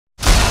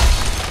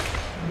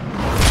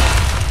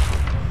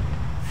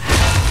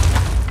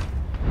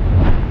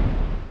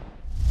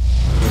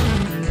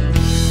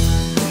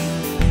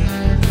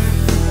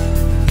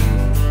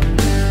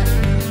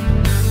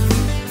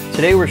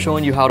Today we're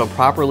showing you how to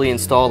properly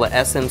install the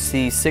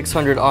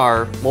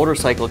SMC-600R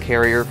motorcycle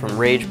carrier from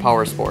Rage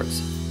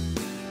Powersports.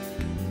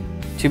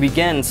 To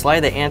begin, slide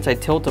the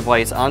anti-tilt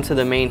device onto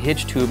the main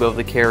hitch tube of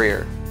the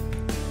carrier.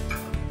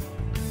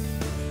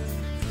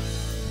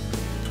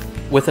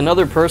 With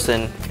another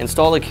person,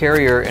 install the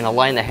carrier and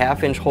align the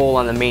 1/2-inch hole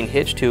on the main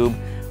hitch tube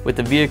with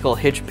the vehicle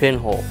hitch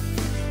pinhole.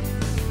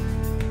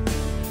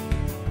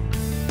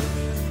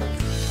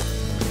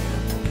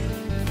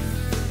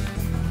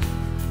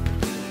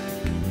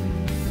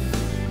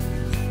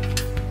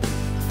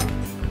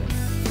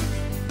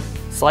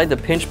 Slide the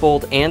pinch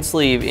bolt and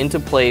sleeve into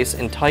place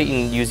and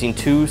tighten using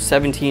two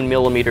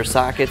 17mm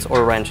sockets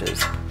or wrenches.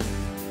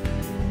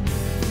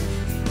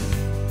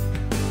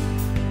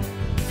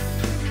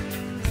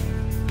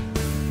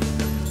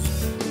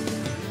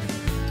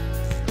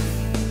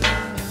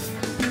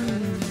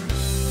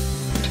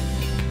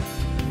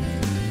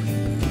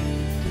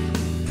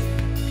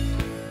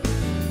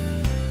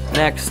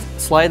 Next,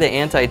 slide the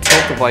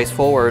anti-tilt device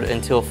forward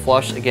until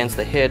flush against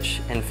the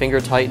hitch and finger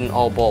tighten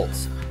all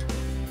bolts.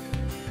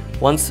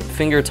 Once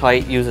finger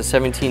tight, use a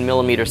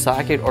 17mm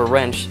socket or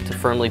wrench to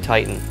firmly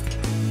tighten.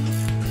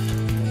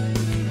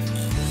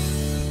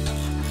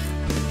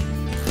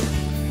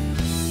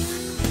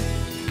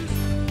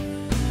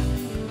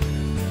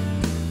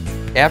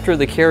 After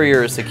the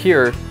carrier is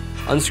secure,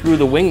 unscrew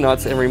the wing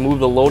nuts and remove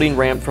the loading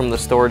ramp from the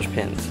storage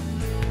pins.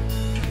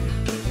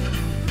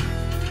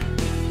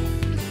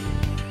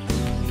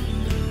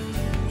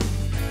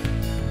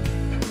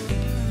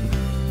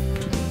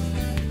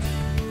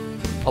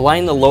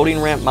 Align the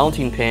loading ramp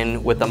mounting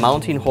pin with the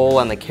mounting hole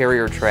on the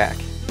carrier track.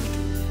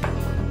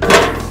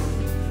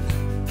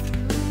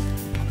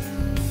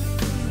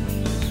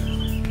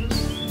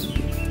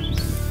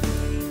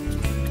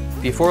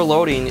 Before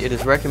loading, it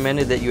is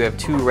recommended that you have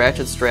two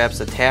ratchet straps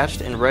attached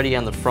and ready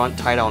on the front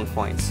tie-down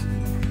points.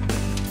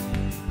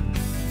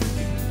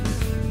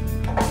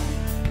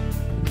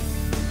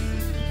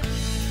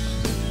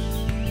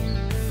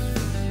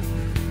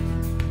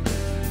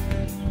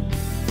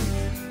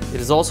 It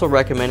is also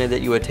recommended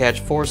that you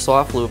attach 4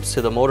 soft loops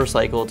to the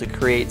motorcycle to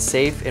create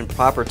safe and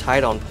proper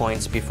tie-down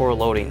points before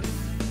loading.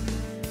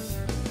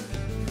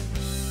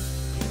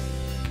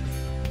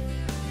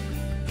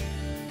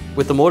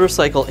 With the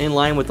motorcycle in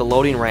line with the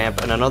loading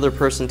ramp and another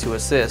person to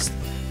assist,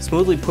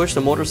 smoothly push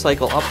the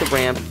motorcycle up the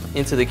ramp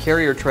into the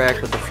carrier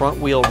track with the front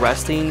wheel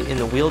resting in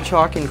the wheel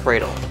chock and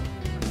cradle.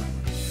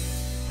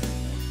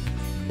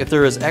 If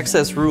there is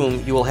excess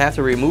room, you will have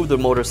to remove the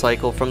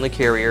motorcycle from the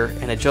carrier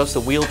and adjust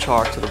the wheel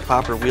chock to the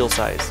proper wheel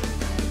size.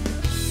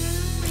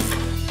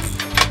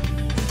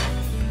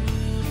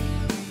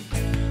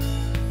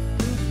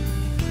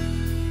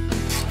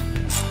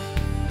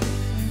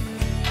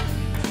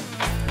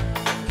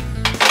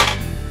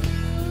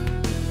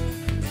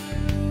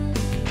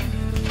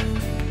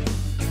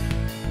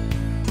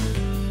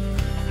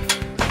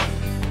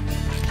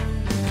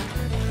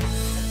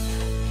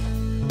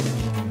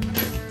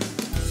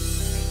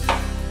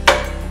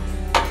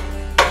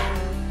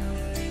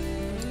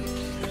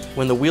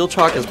 When the wheel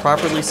chock is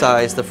properly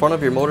sized, the front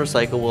of your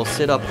motorcycle will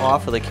sit up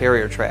off of the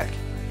carrier track.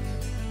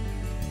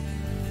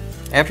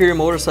 After your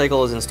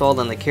motorcycle is installed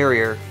on the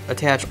carrier,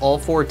 attach all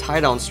 4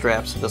 tie-down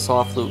straps to the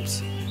soft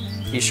loops.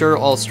 Be sure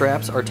all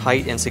straps are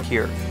tight and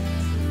secure.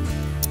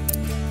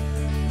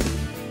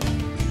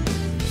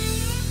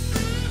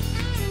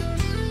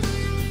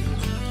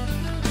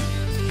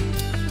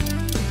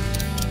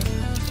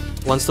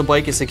 Once the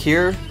bike is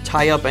secure,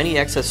 tie up any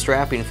excess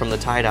strapping from the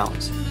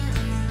tie-downs.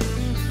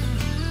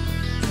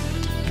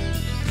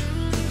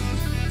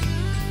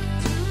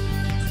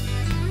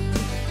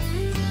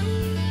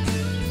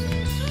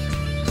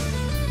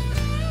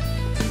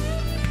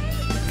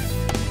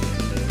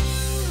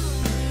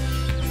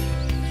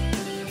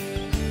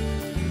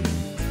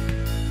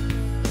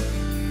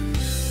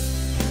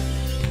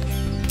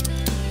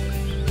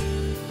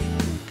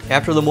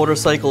 After the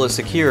motorcycle is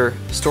secure,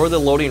 store the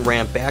loading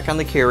ramp back on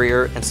the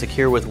carrier and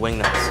secure with wing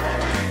nuts.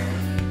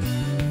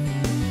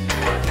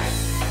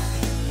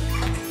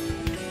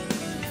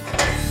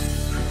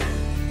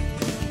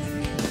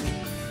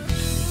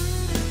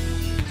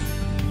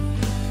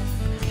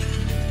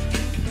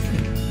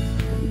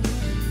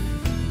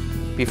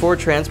 Before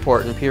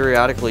transport and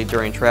periodically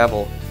during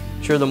travel,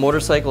 ensure the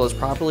motorcycle is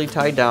properly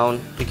tied down,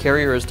 the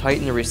carrier is tight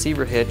in the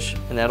receiver hitch,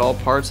 and that all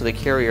parts of the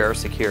carrier are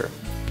secure.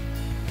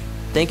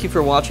 Thank you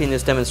for watching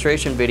this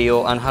demonstration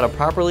video on how to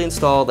properly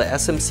install the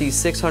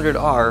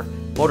SMC-600R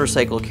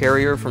motorcycle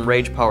carrier from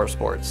Rage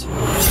Powersports.